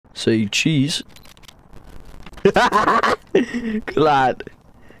Say cheese. Glad.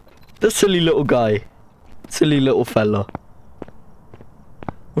 The silly little guy. Silly little fella.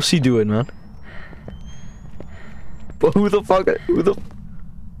 What's he doing, man? But who the fuck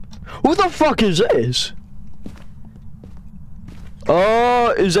is this?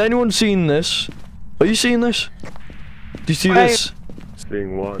 Is anyone seeing this? Are you seeing this? Do you see this?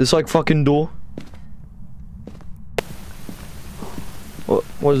 Seeing what? This like fucking door.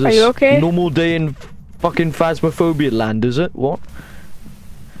 What is this? Are you okay? Normal day in fucking phasmophobia land, is it? What?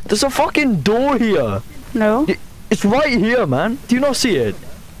 There's a fucking door here. No. It's right here, man. Do you not see it?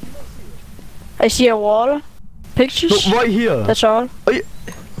 I see a wall. Pictures. Look, right here. That's all.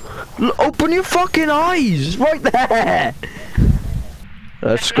 Open your fucking eyes. It's right there.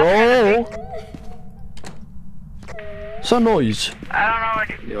 Let's go. What's that noise? I don't know what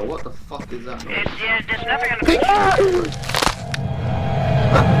it, Yo, what the fuck is that noise? yeah, there's nothing gonna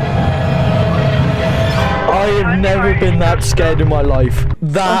I have never been that scared in my life.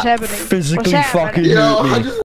 That happening? physically What's happening? fucking Yo, hurt I me. just